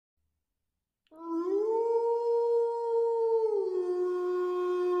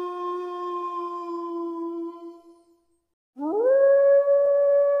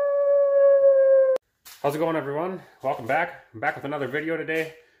How's it going, everyone? Welcome back. I'm back with another video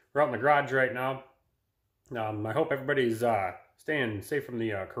today. We're out in the garage right now. I hope everybody's staying safe from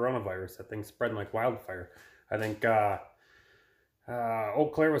the coronavirus. That thing's spreading like wildfire. I think Eau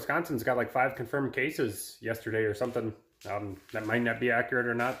Claire, Wisconsin's got like 5 confirmed cases yesterday or something. That might not be accurate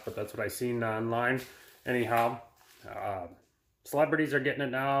or not, but that's what I seen online. Anyhow, celebrities are getting it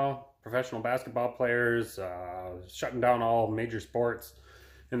now. Professional basketball players, shutting down all major sports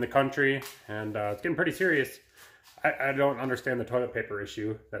in the country, and it's getting pretty serious. I don't understand the toilet paper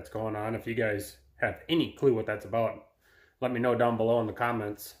issue that's going on. If you guys have any clue what that's about, let me know down below in the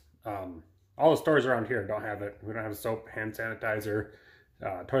comments. All the stores around here don't have it. We don't have soap, hand sanitizer,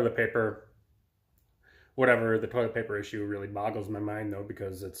 toilet paper, whatever. The toilet paper issue really boggles my mind though,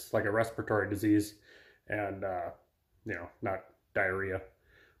 because it's like a respiratory disease and you know, not diarrhea.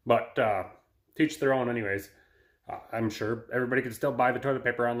 But teach their own anyways. I'm sure everybody can still buy the toilet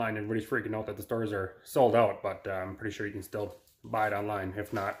paper online. Everybody's freaking out that the stores are sold out, but I'm pretty sure you can still buy it online.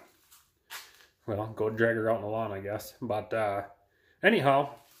 If not, well, go drag her out in the lawn, I guess. But anyhow,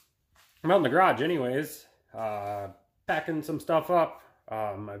 I'm out in the garage anyways, packing some stuff up.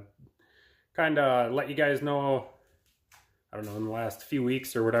 I kind of let you guys know, I don't know, in the last few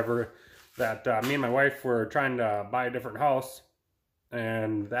weeks or whatever, that me and my wife were trying to buy a different house,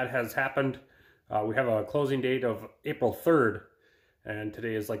 and that has happened. We have a closing date of April 3rd, and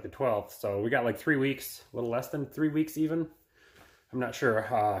today is like the 12th. So we got like 3 weeks, a little less than 3 weeks even. I'm not sure.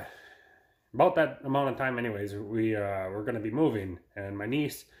 About that amount of time anyways, we're going to be moving. And my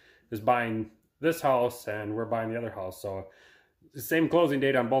niece is buying this house, and we're buying the other house. So the same closing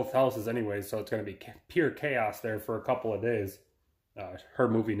date on both houses anyways. So it's going to be pure chaos there for a couple of days. Her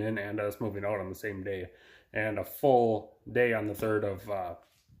moving in and us moving out on the same day. And a full day on the 3rd of...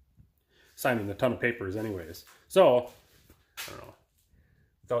 signing a ton of papers anyways. So, I don't know,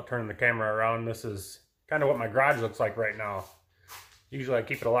 without turning the camera around, this is kind of what my garage looks like right now. Usually I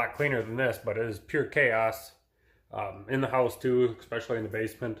keep it a lot cleaner than this, but it is pure chaos. In the house too, especially in the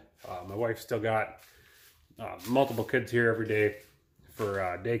basement. My wife's still got multiple kids here every day for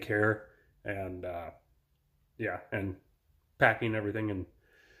daycare, and yeah, and packing everything and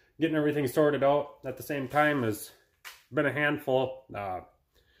getting everything sorted out at the same time has been a handful.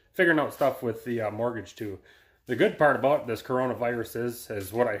 Figuring out stuff with the mortgage too. The good part about this coronavirus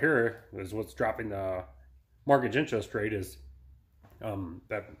is what I hear is what's dropping the mortgage interest rate is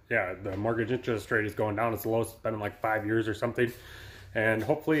the mortgage interest rate is going down. It's the lowest it's been in like 5 years or something, and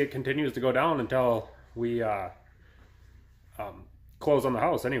hopefully it continues to go down until we close on the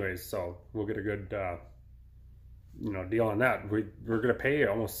house anyways. So we'll get a good you know, deal on that. We're gonna pay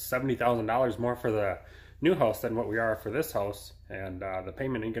almost $70,000 more for the new house than what we are for this house, and the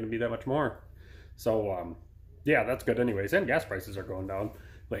payment ain't going to be that much more. So yeah, that's good anyways. And gas prices are going down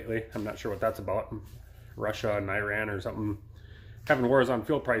lately. I'm not sure what that's about. Russia and Iran or something having wars on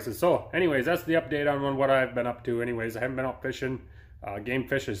fuel prices. So anyways, that's the update on what I've been up to anyways. I haven't been out fishing. Game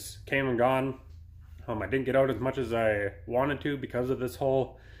fish has came and gone. I didn't get out as much as I wanted to because of this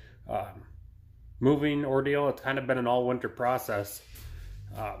whole moving ordeal. It's kind of been an all winter process.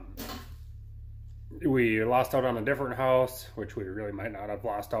 We lost out on a different house, which we really might not have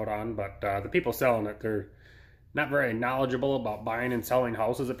lost out on, but the people selling it, they're not very knowledgeable about buying and selling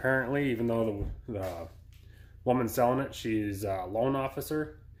houses apparently, even though the woman selling it, she's a loan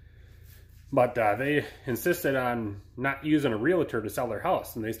officer. But they insisted on not using a realtor to sell their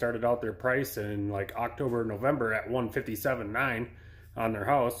house, and they started out their price in like October, November at $157,900 on their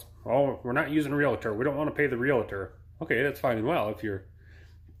house. Oh, we're not using a realtor. We don't want to pay the realtor. Okay, that's fine and well if you're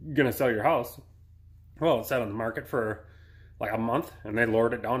going to sell your house. Well, it sat on the market for like a month, and they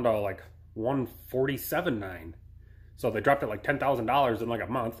lowered it down to like $147,900. So they dropped it like $10,000 in like a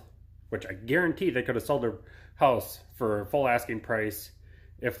month, which I guarantee they could have sold their house for full asking price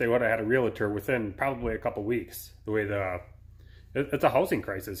if they would have had a realtor within probably a couple weeks. The way it's a housing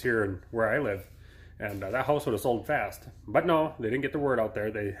crisis here in where I live, and that house would have sold fast. But no, they didn't get the word out there.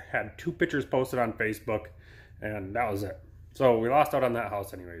 They had 2 pictures posted on Facebook, and that was it. So we lost out on that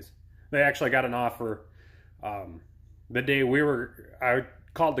house anyways. They actually got an offer. The day I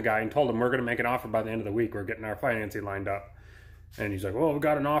called the guy and told him we're going to make an offer by the end of the week. We're getting our financing lined up. And he's like, well, we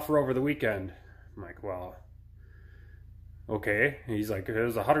got an offer over the weekend. I'm like, well, okay. He's like, it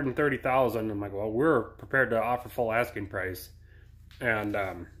was $130,000. I'm like, well, we're prepared to offer full asking price. And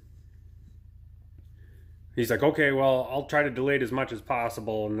he's like, okay, well, I'll try to delay it as much as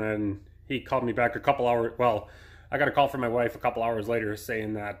possible. And then he called me back a couple hours. Well, I got a call from my wife a couple hours later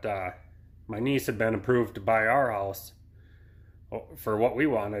saying that my niece had been approved to buy our house for what we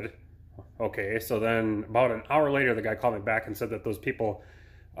wanted. Okay, so then about an hour later, the guy called me back and said that those people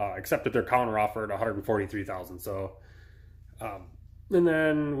accepted their counter offer at $143,000. So, and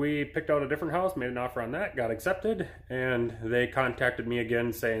then we picked out a different house, made an offer on that, got accepted, and they contacted me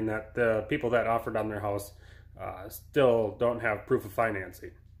again saying that the people that offered on their house still don't have proof of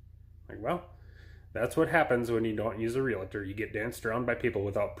financing. Like, well, that's what happens when you don't use a realtor. You get danced around by people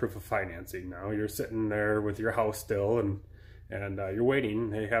without proof of financing. Now you're sitting there with your house still, and you're waiting.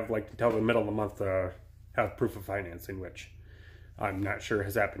 They have like until the middle of the month to have proof of financing, which I'm not sure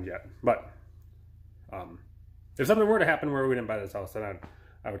has happened yet. But if something were to happen where we didn't buy this house, then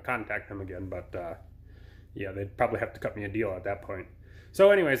I would contact them again. But yeah, they'd probably have to cut me a deal at that point.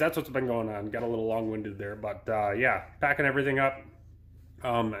 So anyways, that's what's been going on. Got a little long-winded there, but yeah, packing everything up.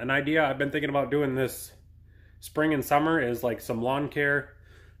 An idea I've been thinking about doing this spring and summer is like some lawn care,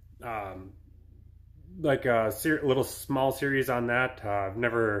 like a little small series on that. I've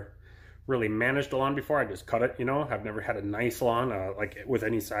never really managed a lawn before. I just cut it, you know. I've never had a nice lawn, like with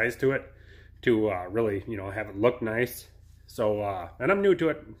any size to it, to really, you know, have it look nice. So, and I'm new to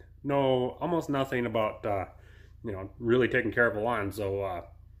it. Know almost nothing about, you know, really taking care of a lawn. So,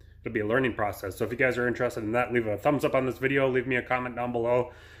 it'll be a learning process. So if you guys are interested in that, leave a thumbs up on this video, leave me a comment down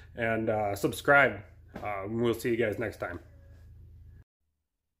below, and subscribe. We'll see you guys next time.